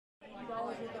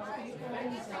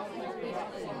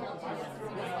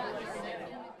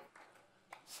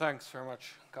Thanks very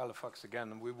much, Califax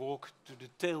again. We walk to the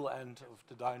tail end of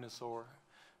the dinosaur,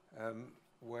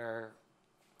 where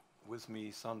with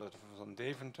me Sander Van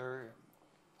Deventer,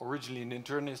 originally an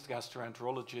internist,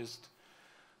 gastroenterologist.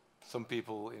 Some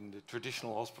people in the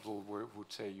traditional hospital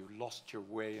would say you lost your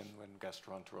way, and when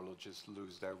gastroenterologists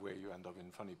lose their way, you end up in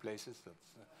funny places, that's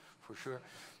for sure.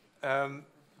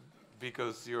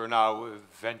 Because you're now a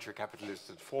venture capitalist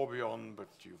at Forbion, but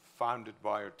you founded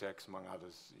biotechs, among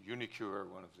others, uniQure,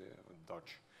 one of the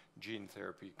Dutch gene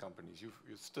therapy companies.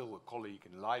 You're still a colleague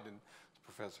in Leiden,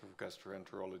 professor of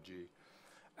gastroenterology,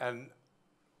 and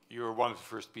you're one of the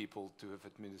first people to have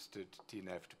administered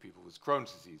TNF to people with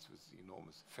Crohn's disease, with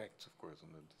enormous effects, of course, on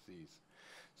the disease.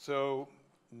 So,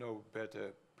 no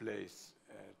better place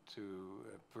to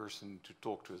a person to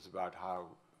talk to us about how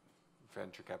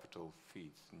venture capital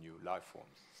feeds new life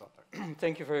forms.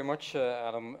 Thank you very much,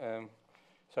 Adam.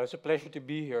 So it's a pleasure to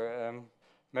be here.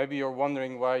 Maybe you're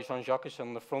wondering why Jean-Jacques is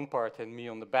on the front part and me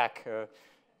on the back.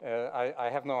 I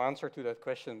have no answer to that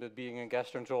question, but being a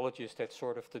gastroenterologist, that's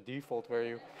sort of the default where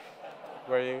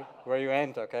you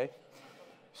end, okay?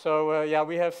 So yeah,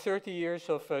 we have 30 years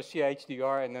of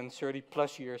CHDR and then 30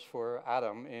 plus years for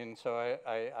Adam, and so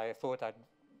I thought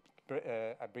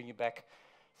I'd bring you back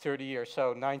 30 years, so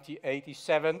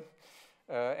 1987,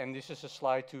 and this is a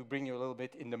slide to bring you a little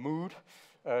bit in the mood.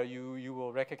 You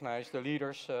will recognize the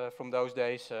leaders from those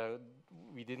days.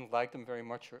 We didn't like them very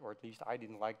much, or at least I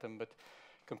didn't like them, but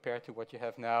compared to what you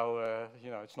have now,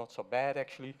 you know, it's not so bad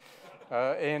actually.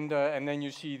 And then you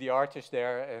see the artists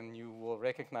there, and you will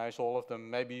recognize all of them.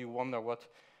 Maybe you wonder what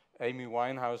Amy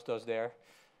Winehouse does there,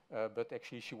 but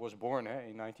actually she was born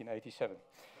in 1987.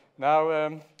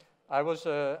 Now, I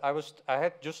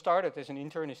had just started as an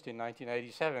internist in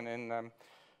 1987, and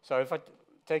so if I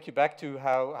take you back to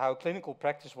how clinical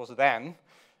practice was then,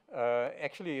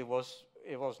 actually it was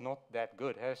not that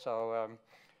good. So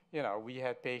you know, we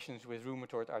had patients with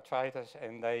rheumatoid arthritis,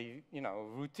 and they, you know,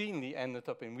 routinely ended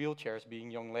up in wheelchairs,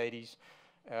 being young ladies,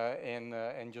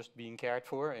 and just being cared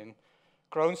for. And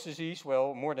Crohn's disease,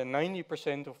 well, more than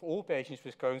 90% of all patients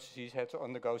with Crohn's disease had to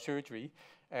undergo surgery,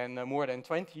 and more than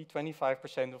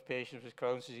 25% of patients with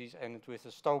Crohn's disease ended with a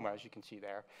stoma, as you can see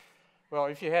there. Well,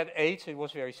 if you had AIDS, it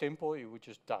was very simple, you would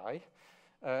just die.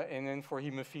 And then for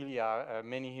hemophilia,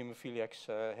 many hemophiliacs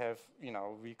have, you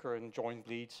know, recurrent joint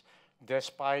bleeds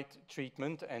despite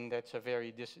treatment, and that's a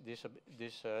very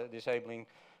disabling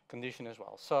condition as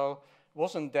well. So it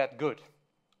wasn't that good.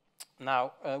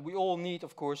 Now, we all need,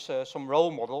 of course, some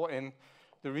role model, and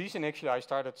the reason actually I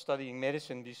started studying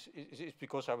medicine is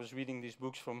because I was reading these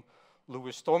books from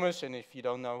Lewis Thomas, and if you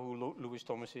don't know who Lewis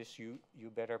Thomas is, you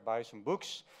better buy some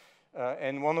books.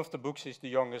 And one of the books is The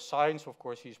Youngest Science. Of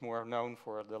course, he's more known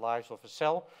for The Lives of a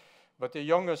Cell, but The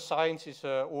Youngest Science is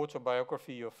an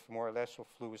autobiography of more or less of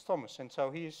Lewis Thomas, and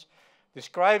so he's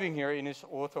describing here in his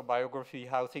autobiography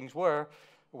how things were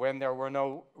when there was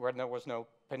no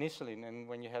penicillin and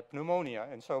when you had pneumonia.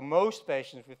 And so most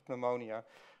patients with pneumonia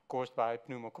caused by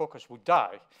pneumococcus would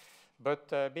die.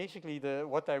 But basically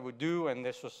what I would do, and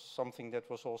this was something that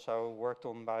was also worked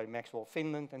on by Maxwell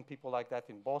Finland and people like that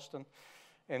in Boston,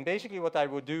 and basically what I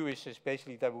would do is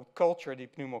basically they would culture the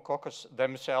pneumococcus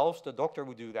themselves, the doctor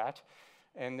would do that,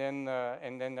 and then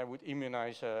they would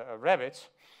immunize rabbits,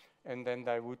 and then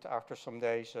they would, after some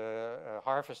days,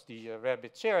 harvest the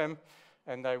rabbit serum,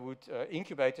 and they would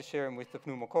incubate the serum with the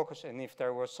pneumococcus, and if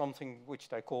there was something which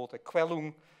they called a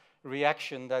Quellung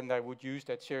reaction, then they would use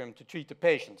that serum to treat the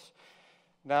patients.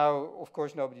 Now, of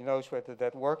course, nobody knows whether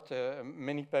that worked.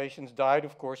 Many patients died,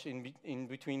 of course, in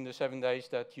between the 7 days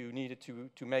that you needed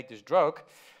to make this drug.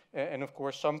 And of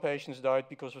course, some patients died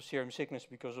because of serum sickness,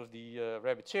 because of the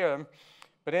rabbit serum.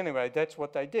 But anyway, that's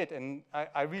what I did. And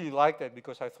I really liked that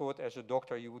because I thought as a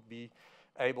doctor you would be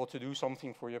able to do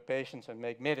something for your patients and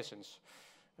make medicines.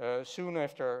 Soon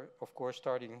after, of course,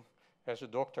 starting as a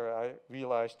doctor, I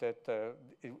realized that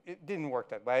it didn't work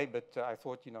that way, but I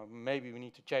thought, you know, maybe we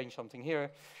need to change something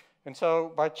here. And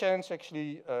so, by chance,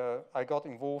 actually, I got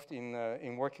involved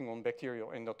in working on bacterial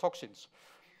endotoxins.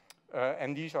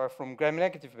 And these are from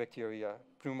gram-negative bacteria.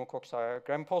 Pneumococci are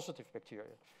gram-positive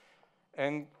bacteria.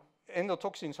 And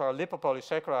endotoxins are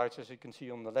lipopolysaccharides, as you can see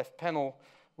on the left panel,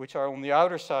 which are on the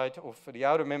outer side of the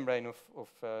outer membrane of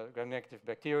gram-negative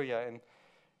bacteria. And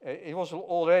it was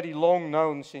already long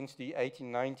known since the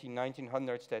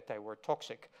 1900s that they were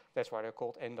toxic. That's why they're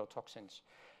called endotoxins.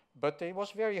 But it was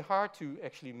very hard to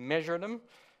actually measure them,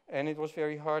 and it was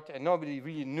very hard, and nobody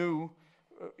really knew,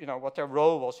 you know, what their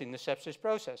role was in the sepsis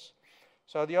process.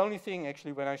 So the only thing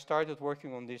actually when I started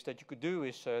working on this that you could do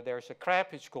is there's a crab,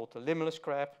 it's called the limbless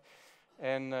crab,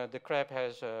 and the crab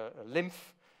has a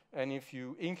lymph, and if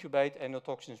you incubate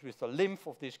endotoxins with the lymph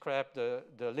of this crab,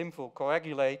 the lymph will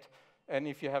coagulate, and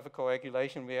if you have a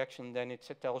coagulation reaction, then it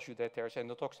tells you that there's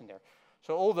endotoxin there.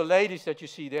 So all the ladies that you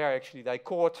see there, actually, they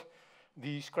caught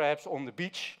these crabs on the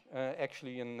beach,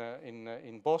 actually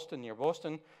in Boston, near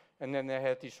Boston, and then they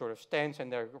had these sort of stands, and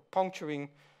they're puncturing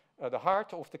the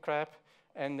heart of the crab,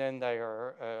 and then they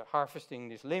are harvesting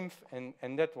this lymph,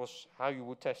 and that was how you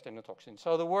would test endotoxin.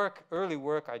 So the early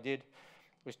work I did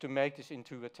was to make this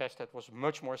into a test that was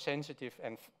much more sensitive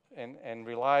and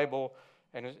reliable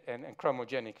and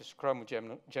chromogenic. It's a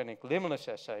chromogenic limbless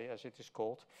assay, as it is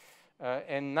called.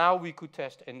 And now we could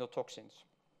test endotoxins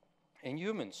in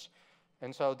humans.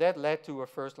 And so that led to a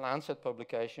first Lancet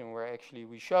publication where actually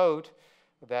we showed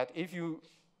that if you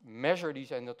measure these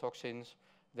endotoxins,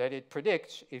 that it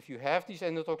predicts if you have these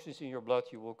endotoxins in your blood,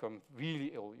 you will become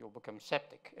really ill, you'll become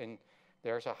septic. And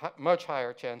there's a much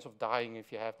higher chance of dying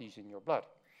if you have these in your blood.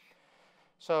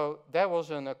 So that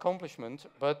was an accomplishment,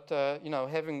 but you know,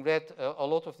 having read a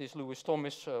lot of this Lewis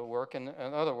Thomas work and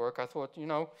other work, I thought, you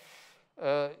know,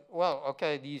 well,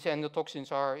 okay, these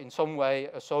endotoxins are in some way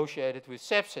associated with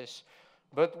sepsis,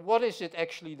 but what is it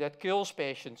actually that kills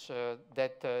patients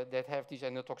that have these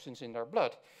endotoxins in their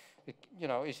blood? You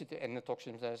know, is it the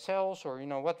endotoxins in their cells, or, you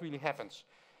know, what really happens?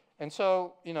 And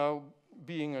so, you know,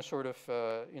 being a sort of,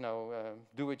 you know,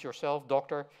 do-it-yourself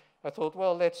doctor, I thought,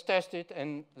 well, let's test it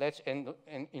and let's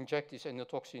inject these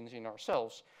endotoxins in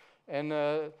ourselves. And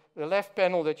the left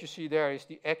panel that you see there is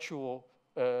the actual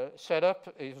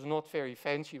setup. It was not very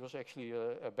fancy. It was actually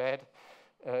a bed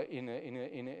in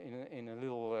a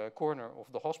little corner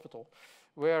of the hospital,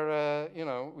 where you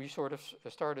know, we sort of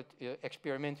started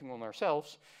experimenting on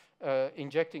ourselves,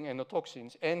 injecting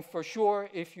endotoxins. And for sure,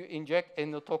 if you inject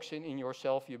endotoxin in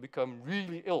yourself, you become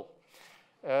really ill.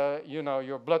 You know,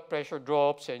 your blood pressure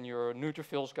drops and your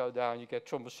neutrophils go down. You get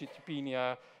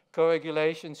thrombocytopenia.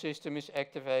 Coagulation system is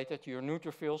activated. Your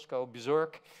neutrophils go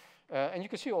berserk. And you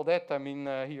can see all that. I mean,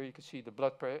 here you can see the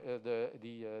blood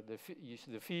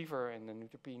the fever and the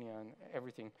neutropenia and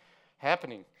everything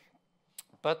happening.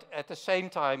 But at the same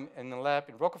time, in the lab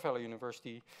at Rockefeller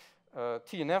University,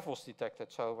 TNF was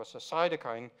detected. So it was a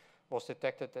cytokine was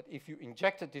detected that if you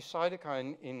injected this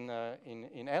cytokine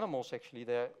in animals, actually,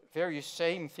 the very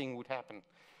same thing would happen.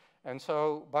 And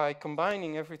so by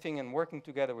combining everything and working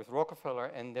together with Rockefeller,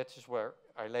 and that is where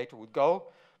I later would go,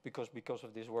 because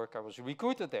of this work I was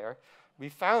recruited there, we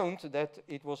found that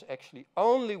it was actually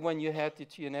only when you had the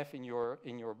TNF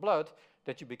in your blood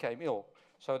that you became ill.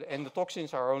 So the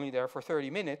endotoxins are only there for 30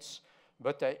 minutes,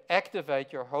 but they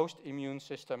activate your host immune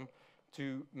system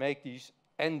to make these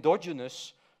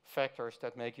endogenous factors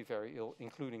that make you very ill,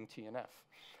 including TNF.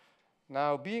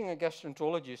 Now, being a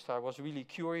gastroenterologist, I was really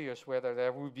curious whether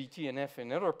there would be TNF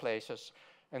in other places.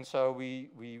 And so we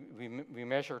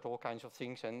measured all kinds of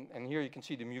things. And here you can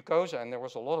see the mucosa, and there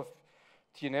was a lot of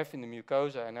TNF in the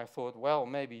mucosa. And I thought, well,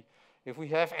 maybe if we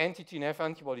have anti-TNF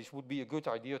antibodies, would be a good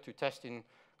idea to test in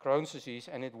Crohn's disease.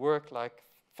 And it worked like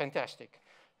fantastic.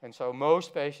 And so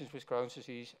most patients with Crohn's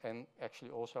disease, and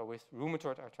actually also with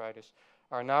rheumatoid arthritis,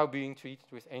 are now being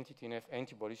treated with anti-TNF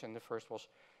antibodies. And the first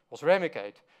was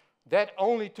Remicade. That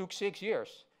only took 6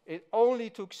 years. It only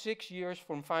took 6 years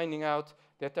from finding out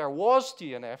that there was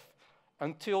TNF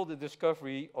until the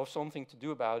discovery of something to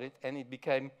do about it, and it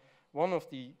became one of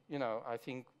the, you know, I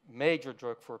think, major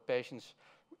drug for patients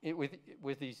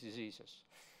with these diseases.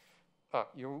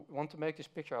 You want to make this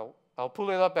picture? I'll pull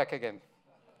it up back again.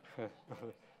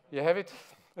 You have it?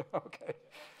 Okay.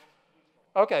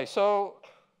 Okay, so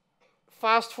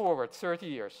fast forward 30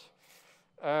 years.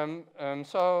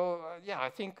 Yeah, I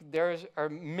think there are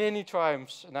many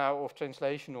triumphs now of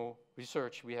translational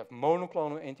research. We have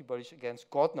monoclonal antibodies against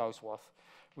God knows what.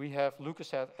 We have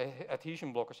leukocyte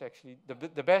adhesion blockers, actually.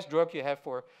 The best drug you have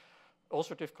for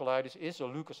ulcerative colitis is a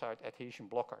leukocyte adhesion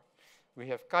blocker. We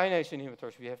have kinase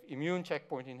inhibitors. We have immune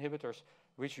checkpoint inhibitors,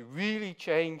 which really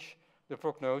change the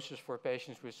prognosis for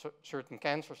patients with certain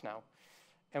cancers now.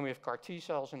 And we have CAR T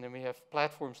cells, and then we have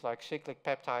platforms like cyclic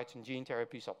peptides and gene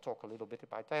therapies. I'll talk a little bit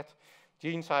about that.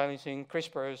 Gene silencing,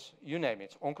 CRISPRs, you name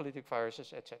it, oncolytic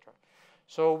viruses, etc.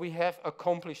 So we have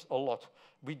accomplished a lot.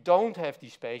 We don't have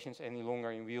these patients any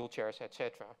longer in wheelchairs,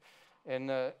 etc.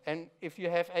 And if you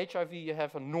have HIV, you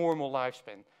have a normal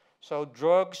lifespan. So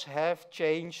drugs have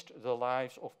changed the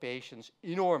lives of patients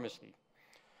enormously.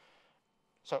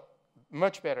 So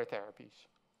much better therapies.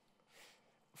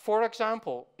 For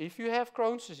example, if you have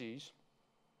Crohn's disease,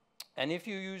 and if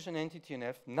you use an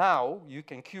anti-TNF, now you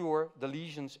can cure the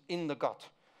lesions in the gut.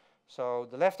 So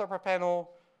the left upper panel,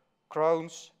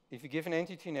 Crohn's, if you give an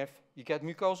anti-TNF, you get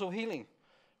mucosal healing.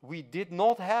 We did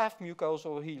not have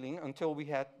mucosal healing until we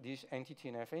had these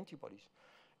anti-TNF antibodies.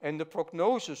 And the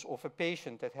prognosis of a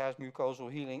patient that has mucosal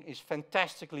healing is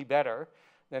fantastically better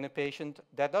than a patient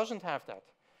that doesn't have that.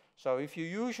 So if you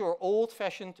use your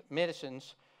old-fashioned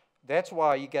medicines, that's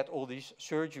why you get all this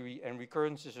surgery and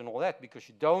recurrences and all that, because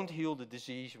you don't heal the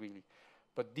disease really.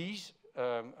 But these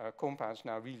compounds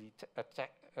now really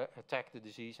attack the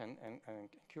disease and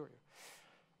cure you.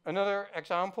 Another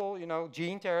example, you know,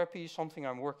 gene therapy is something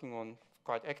I'm working on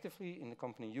quite actively in the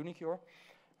company uniQure.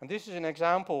 And this is an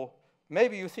example.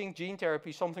 Maybe you think gene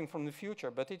therapy is something from the future,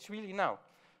 but it's really now.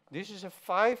 This is a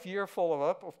 5-year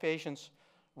follow-up of patients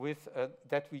with,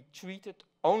 that we treated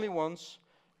only once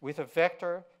with a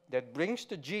vector that brings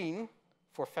the gene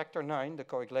for factor 9, the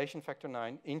coagulation factor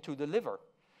 9, into the liver.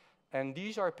 And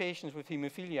these are patients with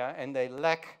hemophilia, and they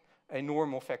lack a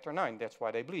normal factor 9. That's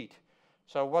why they bleed.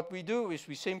 So what we do is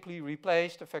we simply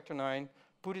replace the factor 9,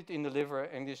 put it in the liver,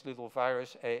 and this little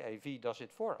virus, AAV, does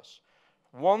it for us.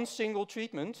 One single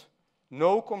treatment,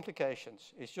 no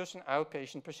complications. It's just an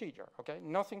outpatient procedure, okay?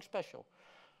 Nothing special.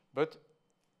 But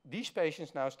these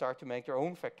patients now start to make their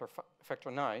own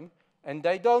factor 9, and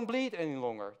they don't bleed any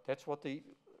longer. That's what the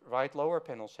right lower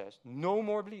panel says. No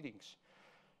more bleedings.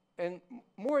 And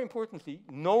more importantly,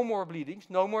 no more bleedings,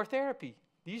 no more therapy.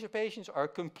 These patients are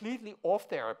completely off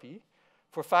therapy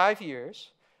for 5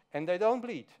 years, and they don't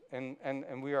bleed.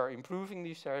 And we are improving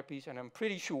these therapies, and I'm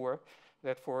pretty sure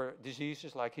that for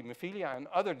diseases like hemophilia and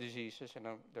other diseases, and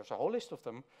there's a whole list of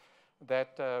them,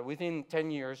 that within 10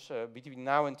 years, between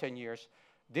now and 10 years,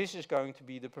 this is going to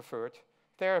be the preferred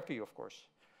therapy, of course.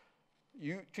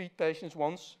 You treat patients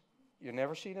once, you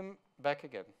never see them back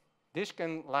again. This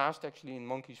can last actually in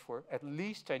monkeys for at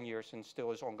least 10 years and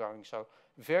still is ongoing. So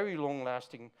very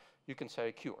long-lasting, you can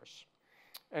say, cures.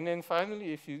 And then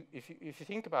finally, if you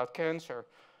think about cancer,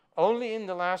 only in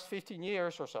the last 15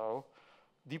 years or so,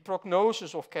 the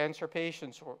prognosis of cancer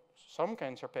patients, or some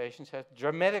cancer patients, has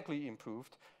dramatically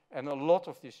improved. And a lot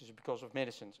of this is because of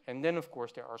medicines. And then, of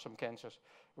course, there are some cancers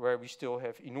where we still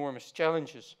have enormous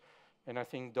challenges. And I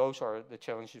think those are the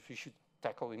challenges we should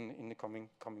tackle in the coming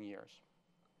years.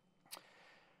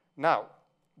 Now,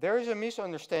 there is a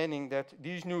misunderstanding that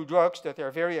these new drugs, that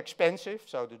they're very expensive,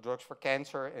 so the drugs for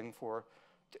cancer and for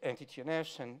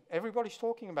anti-TNFs, and everybody's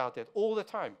talking about that all the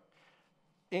time.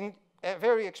 In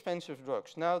very expensive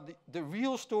drugs. Now, the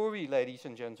real story, ladies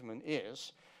and gentlemen,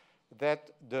 is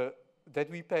that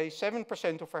we pay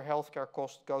 7% of our healthcare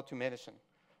costs go to medicine.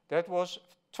 That was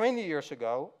 20 years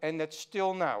ago, and that's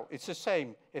still now. It's the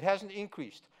same. It hasn't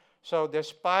increased. So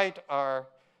despite our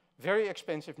very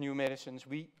expensive new medicines,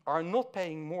 we are not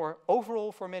paying more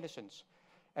overall for medicines.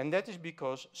 And that is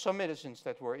because some medicines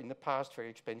that were in the past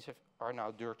very expensive are now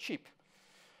dirt cheap.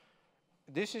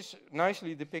 This is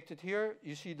nicely depicted here.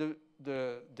 You see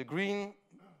the green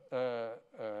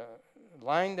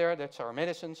line there, that's our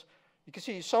medicines. You can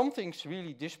see some things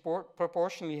really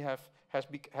disproportionately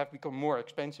have become more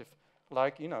expensive,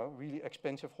 like, you know, really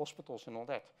expensive hospitals and all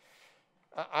that.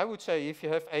 I would say if you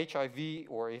have HIV,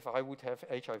 or if I would have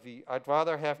HIV, I'd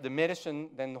rather have the medicine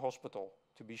than the hospital,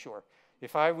 to be sure.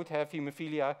 If I would have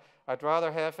hemophilia, I'd rather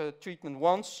have a treatment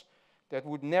once that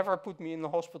would never put me in the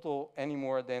hospital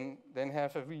anymore than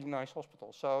have a really nice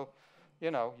hospital. So,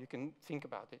 you know, you can think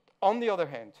about it. On the other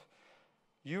hand,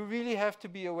 you really have to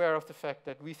be aware of the fact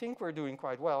that we think we're doing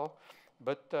quite well,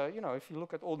 but you know, if you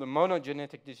look at all the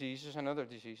monogenetic diseases and other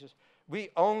diseases, we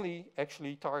only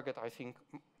actually target, I think,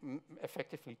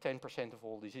 effectively 10% of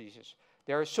all diseases.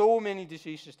 There are so many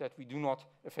diseases that we do not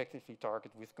effectively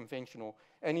target with conventional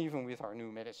and even with our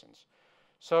new medicines.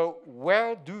 So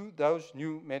where do those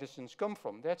new medicines come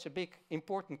from? That's a big,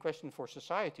 important question for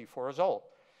society, for us all.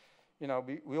 You know,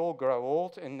 we all grow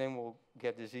old and then we'll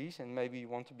get disease, and maybe you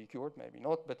want to be cured, maybe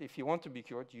not. But if you want to be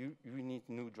cured, you need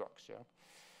new drugs. Yeah.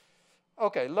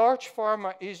 Okay, large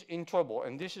pharma is in trouble,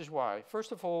 and this is why.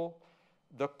 First of all,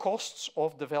 the costs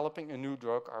of developing a new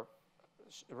drug are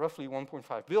roughly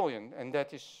 1.5 billion, and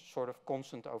that is sort of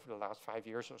constant over the last 5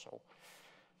 years or so.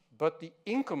 But the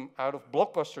income out of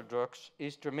blockbuster drugs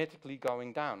is dramatically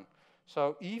going down.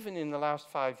 So even in the last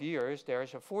 5 years, there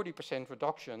is a 40%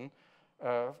 reduction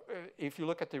if you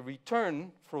look at the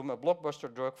return from a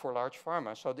blockbuster drug for large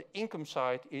pharma. So the income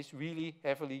side is really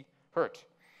heavily hurt.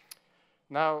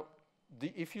 Now,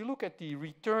 if you look at the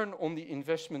return on the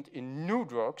investment in new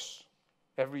drugs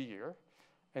every year,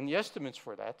 and the estimates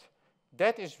for that,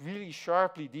 that is really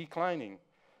sharply declining.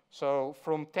 So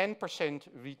from 10%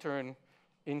 return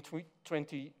in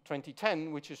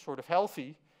 2010, which is sort of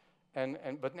healthy and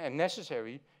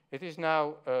necessary, It is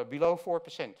now below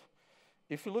 4%.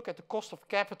 If you look at the cost of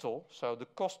capital, so the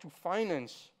cost to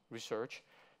finance research,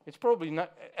 it's probably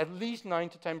at least 9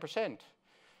 to 10%.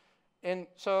 And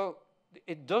so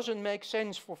it doesn't make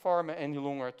sense for pharma any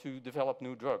longer to develop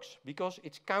new drugs because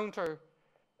it's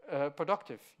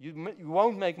counterproductive. You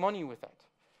won't make money with that.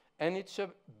 And it's a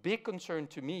big concern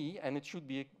to me, and it should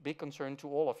be a big concern to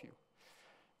all of you.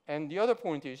 And the other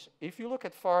point is, if you look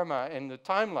at pharma and the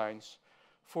timelines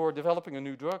for developing a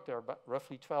new drug, they're about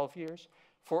roughly 12 years.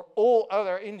 For all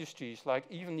other industries, like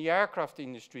even the aircraft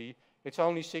industry, it's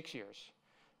only 6 years.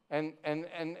 And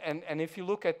if you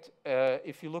look at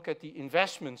the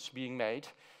investments being made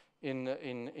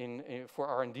for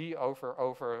R&D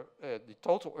over the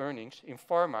total earnings in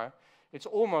pharma, it's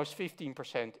almost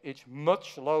 15%. It's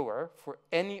much lower for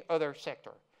any other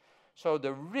sector. So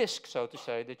the risk, so to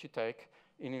say, that you take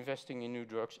in investing in new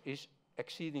drugs is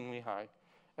exceedingly high.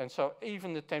 And so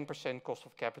even the 10% cost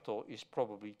of capital is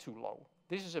probably too low.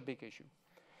 This is a big issue.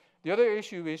 The other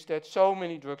issue is that so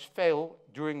many drugs fail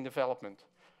during development.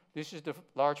 This is the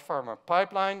large pharma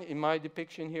pipeline in my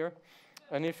depiction here.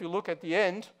 And if you look at the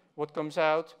end, what comes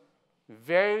out,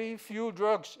 very few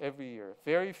drugs every year,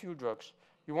 very few drugs.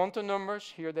 You want the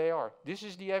numbers? Here they are. This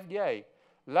is the FDA.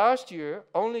 Last year,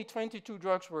 only 22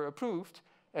 drugs were approved.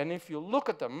 And if you look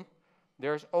at them,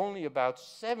 there's only about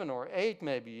 7 or 8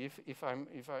 maybe, if I'm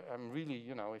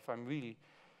really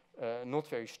not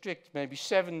very strict, maybe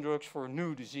 7 drugs for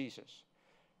new diseases.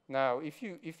 Now,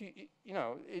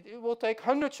 it will take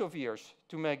hundreds of years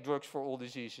to make drugs for all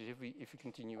diseases if we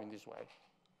continue in this way.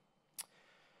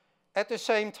 At the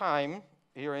same time,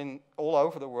 here all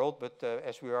over the world, but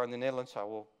as we are in the Netherlands, I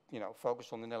will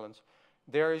focus on the Netherlands.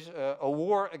 There is a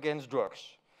war against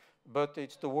drugs, but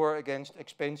it's the war against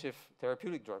expensive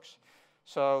therapeutic drugs.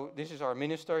 So this is our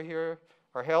minister here,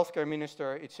 our healthcare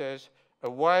minister. It says a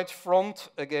wide front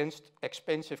against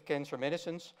expensive cancer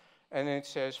medicines. And it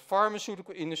says,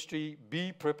 pharmaceutical industry,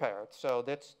 be prepared. So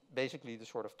that's basically the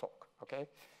sort of talk, okay?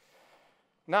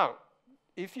 Now,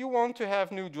 if you want to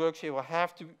have new drugs, you will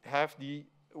have to have the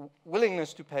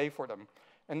willingness to pay for them.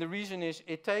 And the reason is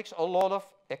it takes a lot of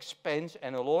expense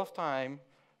and a lot of time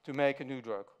to make a new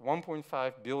drug.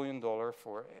 $1.5 billion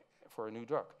for a new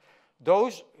drug.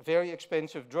 Those very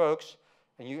expensive drugs,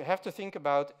 and you have to think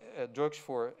about drugs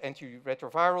for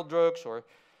antiretroviral drugs or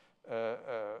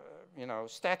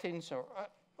statins or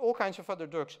all kinds of other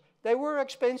drugs. They were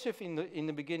expensive in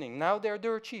the beginning. Now they're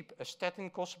dirt cheap. A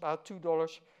statin costs about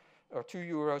 $2 or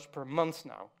 €2 per month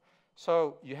now.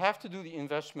 So you have to do the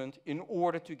investment in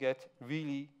order to get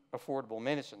really affordable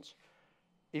medicines.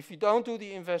 If you don't do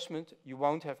the investment, you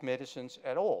won't have medicines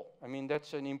at all. I mean,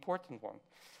 that's an important one.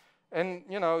 And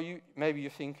maybe you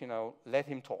think, let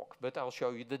him talk, but I'll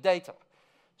show you the data.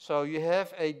 So you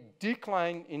have a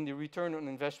decline in the return on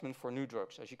investment for new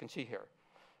drugs, as you can see here.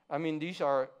 I mean, these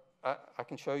are, I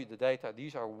can show you the data.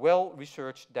 These are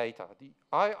well-researched data. The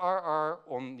IRR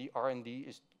on the R&D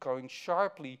is going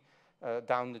sharply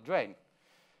down the drain.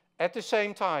 At the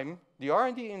same time, the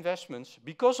R&D investments,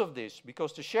 because of this,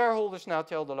 because the shareholders now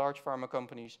tell the large pharma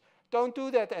companies, don't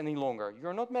do that any longer.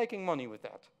 You're not making money with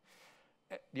that.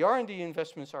 The R&D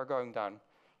investments are going down.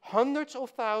 Hundreds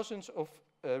of thousands of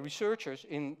researchers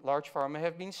in large pharma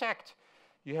have been sacked.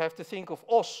 You have to think of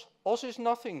OS. OS is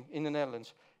nothing in the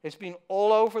Netherlands. It's been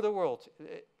all over the world.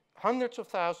 Hundreds of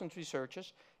thousands of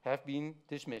researchers have been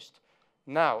dismissed.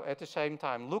 Now, at the same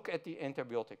time, look at the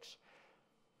antibiotics.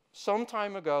 Some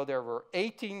time ago, there were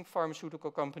 18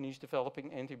 pharmaceutical companies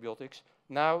developing antibiotics.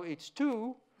 Now it's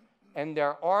 2, and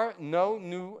there are no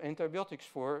new antibiotics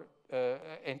for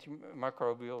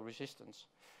antimicrobial resistance.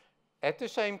 At the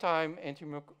same time,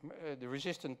 the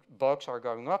resistant bugs are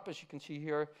going up, as you can see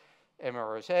here,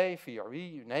 MRSA,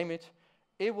 VRE, you name it.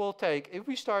 It will take, if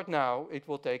we start now, it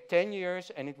will take 10 years,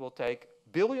 and it will take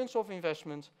billions of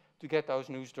investments to get those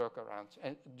new drugs around,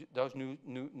 and those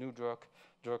new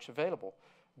drugs available.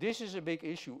 This is a big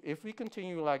issue. If we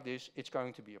continue like this, it's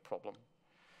going to be a problem.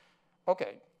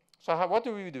 Okay, so what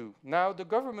do we do? Now, the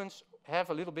governments have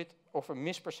a little bit of a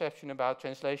misperception about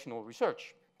translational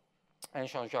research. And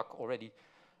Jean-Jacques already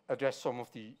addressed some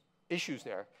of the issues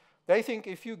there. They think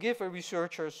if you give a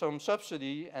researcher some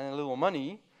subsidy and a little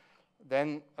money,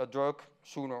 then a drug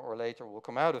sooner or later will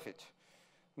come out of it.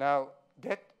 Now,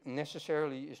 that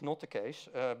necessarily is not the case,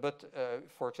 but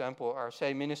for example, our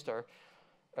same minister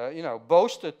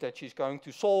boasted that she's going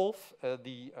to solve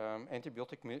the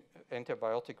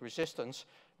antibiotic resistance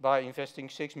by investing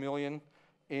 6 million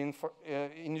in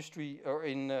industry or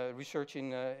in research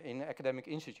in academic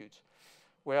institutes.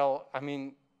 Well, I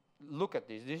mean, look at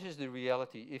this. This is the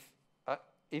reality. If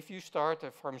if you start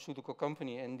a pharmaceutical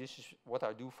company, and this is what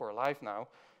I do for a life now,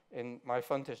 and my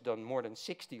fund has done more than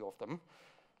 60 of them,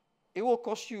 it will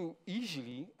cost you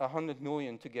easily 100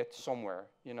 million to get somewhere.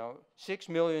 6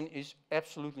 million is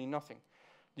absolutely nothing.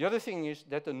 The other thing is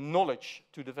that the knowledge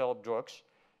to develop drugs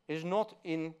is not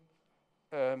in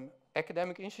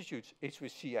academic institutes. It's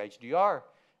with CHDR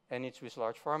and it's with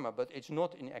large pharma, but it's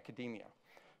not in academia.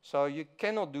 So you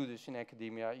cannot do this in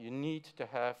academia. You need to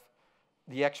have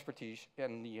the expertise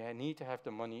and you need to have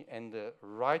the money and the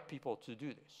right people to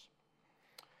do this.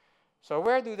 So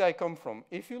where do they come from?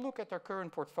 If you look at our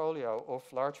current portfolio of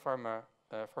large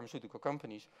pharmaceutical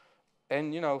companies,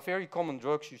 and very common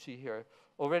drugs you see here,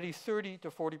 already 30 to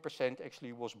 40%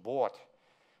 actually was bought.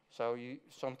 So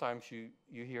sometimes you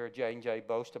hear J&J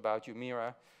boast about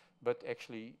Humira, but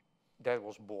actually that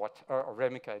was bought, or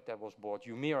Remicade that was bought,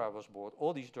 Humira was bought,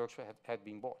 all these drugs had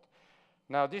been bought.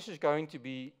 Now this is going to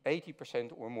be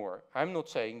 80% or more. I'm not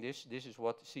saying this is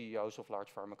what CEOs of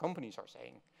large pharma companies are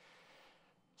saying.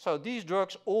 So these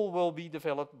drugs all will be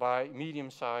developed by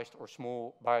medium-sized or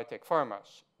small biotech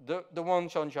pharmas. The one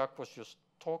Jean-Jacques was just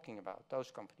talking about, those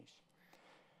companies.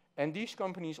 And these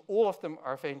companies, all of them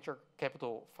are venture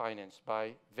capital financed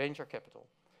by venture capital.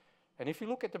 And if you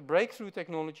look at the breakthrough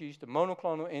technologies, the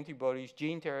monoclonal antibodies,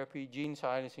 gene therapy, gene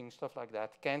silencing, stuff like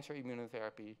that, cancer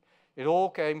immunotherapy, it all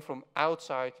came from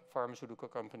outside pharmaceutical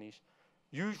companies,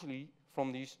 usually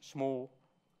from these small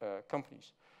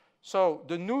companies. So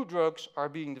the new drugs are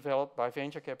being developed by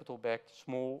venture capital-backed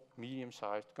small,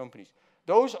 medium-sized companies.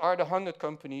 Those are the 100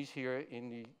 companies here in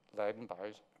the Leiden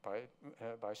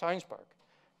Bioscience Park.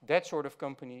 That sort of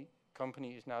company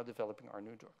is now developing our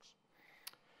new drugs.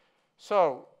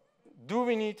 So, do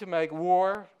we need to make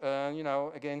war,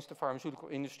 against the pharmaceutical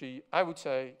industry? I would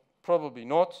say probably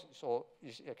not.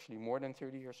 It's actually more than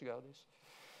 30 years ago.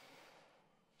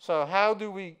 So, how do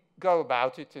we go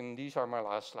about it? And these are my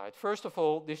last slides. First of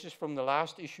all, this is from the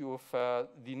last issue of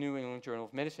the New England Journal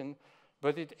of Medicine,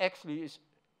 but it actually is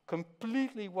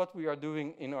completely what we are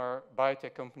doing in our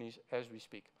biotech companies as we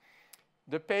speak.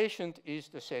 The patient is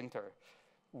the center.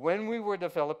 When we were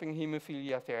developing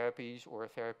hemophilia therapies or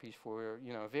therapies for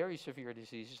very severe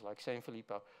diseases like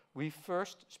Sanfilippo, we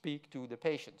first speak to the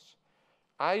patients.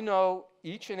 I know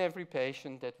each and every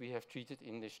patient that we have treated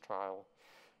in this trial.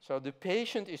 So the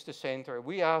patient is the center.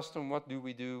 We ask them what do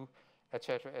we do,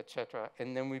 etc.,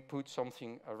 and then we put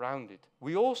something around it.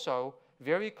 We also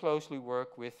very closely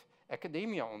work with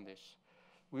academia on this.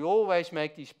 We always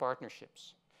make these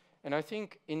partnerships. And I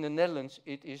think in the Netherlands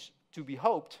it is to be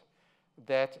hoped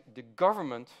that the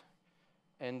government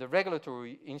and the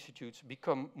regulatory institutes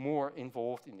become more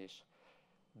involved in this.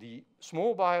 The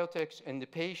small biotechs and the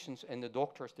patients and the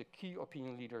doctors, the key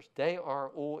opinion leaders, they are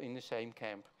all in the same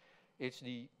camp. It's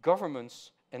the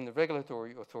governments and the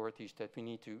regulatory authorities that we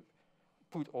need to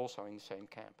put also in the same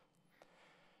camp.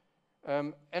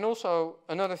 And also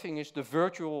another thing is the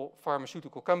virtual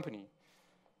pharmaceutical company.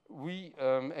 We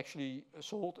actually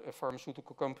sold a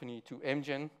pharmaceutical company to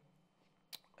enGene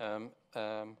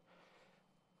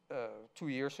 2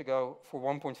 years ago for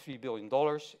 $1.3 billion.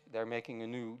 They're making a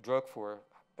new drug for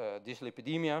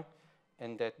dyslipidemia,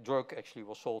 and that drug actually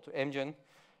was sold to enGene.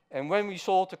 And when we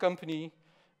sold the company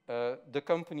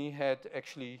had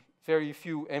actually very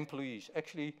few employees.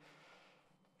 Actually,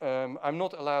 I'm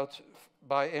not allowed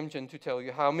by enGene to tell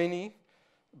you how many,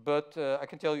 but I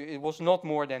can tell you it was not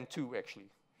more than 2 actually.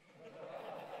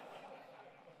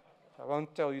 I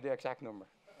won't tell you the exact number.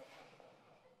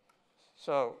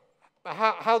 So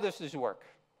how does this work?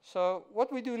 So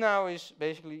what we do now is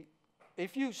basically,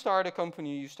 if you start a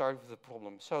company, you start with a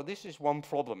problem. So this is one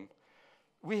problem.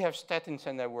 We have statins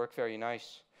and they work very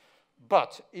nice.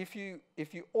 But if you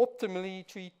optimally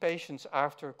treat patients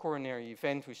after a coronary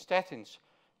event with statins,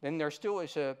 then there still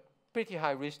is a pretty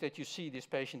high risk that you see this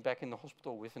patient back in the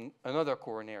hospital with another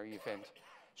coronary event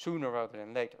sooner rather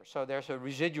than later. So there's a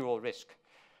residual risk.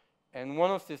 And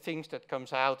one of the things that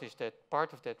comes out is that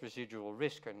part of that residual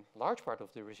risk, and large part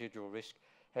of the residual risk,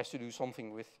 has to do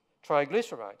something with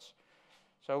triglycerides.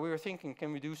 So we were thinking,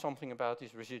 can we do something about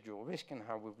this residual risk and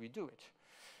how would we do it?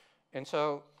 And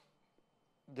so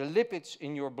the lipids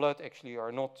in your blood actually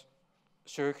are not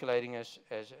circulating as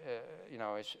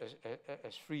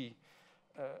free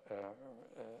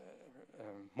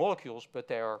molecules, but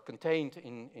they are contained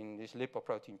in these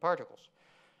lipoprotein particles.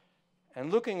 And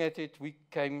looking at it, we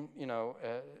came,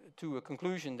 to a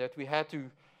conclusion that we had to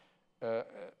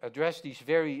address these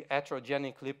very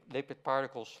atherogenic lipid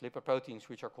particles, lipoproteins,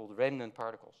 which are called remnant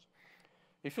particles.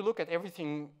 If you look at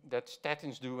everything that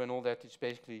statins do and all that, it's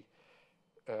basically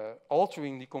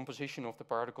altering the composition of the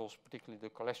particles, particularly the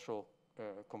cholesterol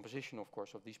composition, of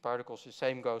course, of these particles. The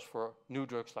same goes for new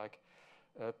drugs like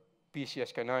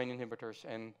PCSK9 inhibitors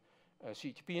and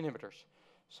CETP inhibitors.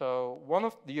 So one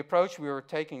of the approach we were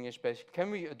taking is basically,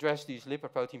 can we address these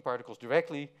lipoprotein particles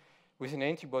directly with an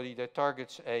antibody that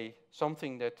targets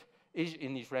something that is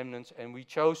in these remnants, and we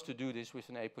chose to do this with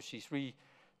an ApoC3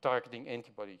 targeting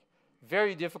antibody.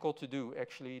 Very difficult to do,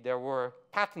 actually. There were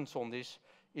patents on this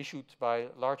issued by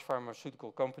large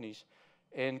pharmaceutical companies,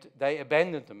 and they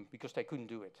abandoned them because they couldn't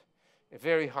do it.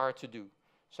 Very hard to do.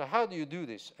 So how do you do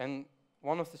this? And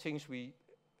one of the things we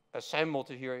assembled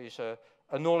here is a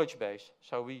knowledge base.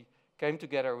 So we came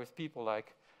together with people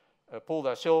like Paul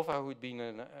da Silva, who had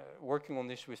been working on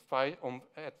this with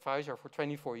at Pfizer for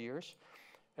 24 years.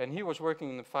 And he was working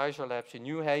in the Pfizer labs in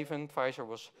New Haven. Pfizer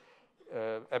was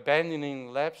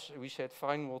abandoning labs. We said,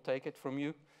 fine, we'll take it from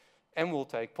you. And we'll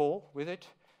take Paul with it.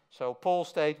 So Paul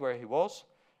stayed where he was,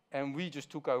 and we just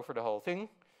took over the whole thing.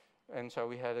 And so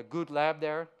we had a good lab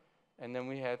there. And then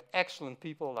we had excellent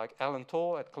people like Alan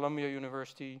Toll at Columbia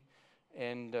University,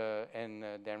 and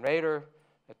Dan Rader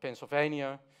at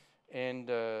Pennsylvania. And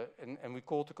we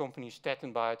called the company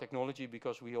Staten Biotechnology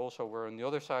because we also were on the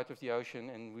other side of the ocean,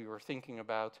 and we were thinking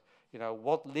about,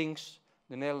 what links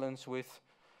the Netherlands with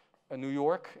New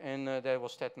York, and that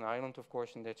was Staten Island, of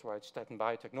course, and that's why it's Staten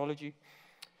Biotechnology.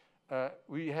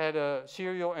 We had a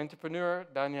serial entrepreneur,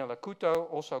 Daniela Couto,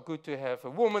 also good to have a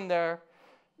woman there,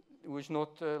 who was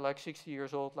not like 60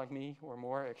 years old like me, or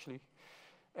more actually.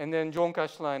 And then John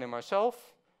Kastelein and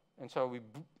myself, and so we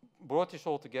brought this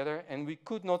all together, and we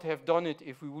could not have done it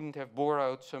if we wouldn't have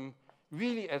borrowed some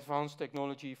really advanced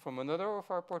technology from another of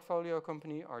our portfolio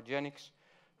company, Argenix,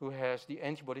 who has the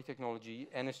antibody technology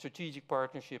and a strategic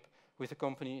partnership with a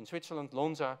company in Switzerland,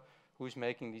 Lonza, who is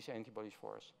making these antibodies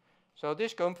for us. So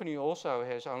this company also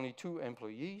has only 2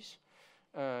 employees,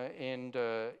 and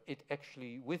it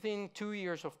actually, within 2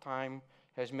 years of time,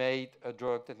 has made a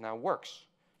drug that now works.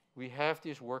 We have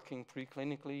this working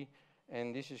preclinically,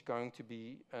 and this is going to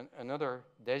be another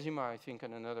Decima, I think,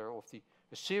 and another of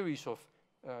a series of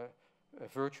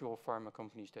virtual pharma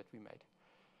companies that we made.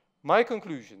 My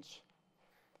conclusions.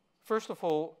 First of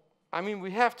all, I mean,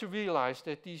 we have to realize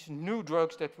that these new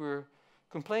drugs that we're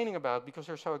complaining about because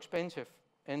they're so expensive,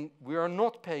 and we are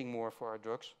not paying more for our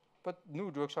drugs, but new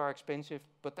drugs are expensive,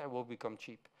 but they will become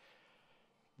cheap.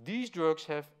 These drugs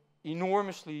have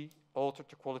enormously altered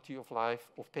the quality of life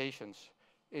of patients.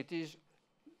 It is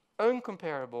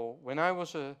uncomparable when I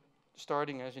was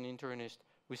starting as an internist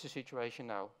with the situation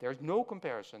now. There's no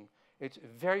comparison. It's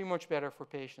very much better for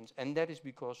patients, and that is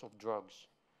because of drugs.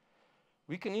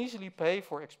 We can easily pay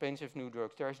for expensive new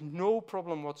drugs. There is no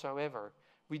problem whatsoever.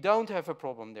 We don't have a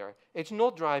problem there. It's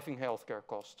not driving healthcare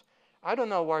costs. I don't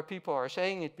know why people are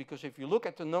saying it, because if you look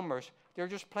at the numbers, they're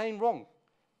just plain wrong.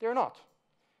 They're not.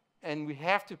 And we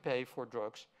have to pay for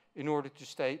drugs in order to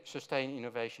sustain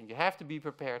innovation. You have to be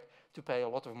prepared to pay a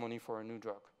lot of money for a new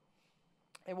drug.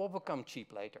 It will become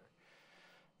cheap later.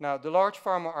 Now, the large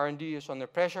pharma R&D is under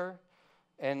pressure,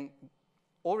 and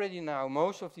already now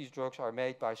most of these drugs are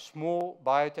made by small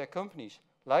biotech companies,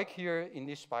 like here in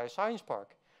this bioscience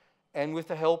park, and with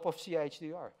the help of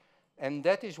CHDR. And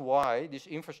that is why this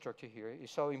infrastructure here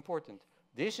is so important.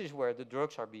 This is where the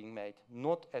drugs are being made,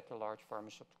 not at the large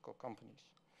pharmaceutical companies.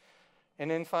 And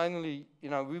then finally,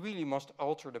 we really must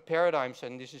alter the paradigms,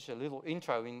 and this is a little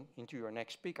intro into your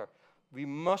next speaker. We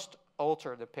must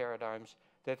alter the paradigms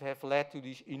that have led to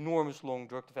these enormous long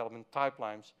drug development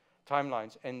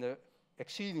timelines and the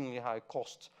exceedingly high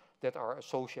costs that are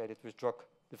associated with drug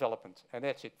development. And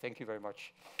that's it. Thank you very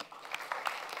much.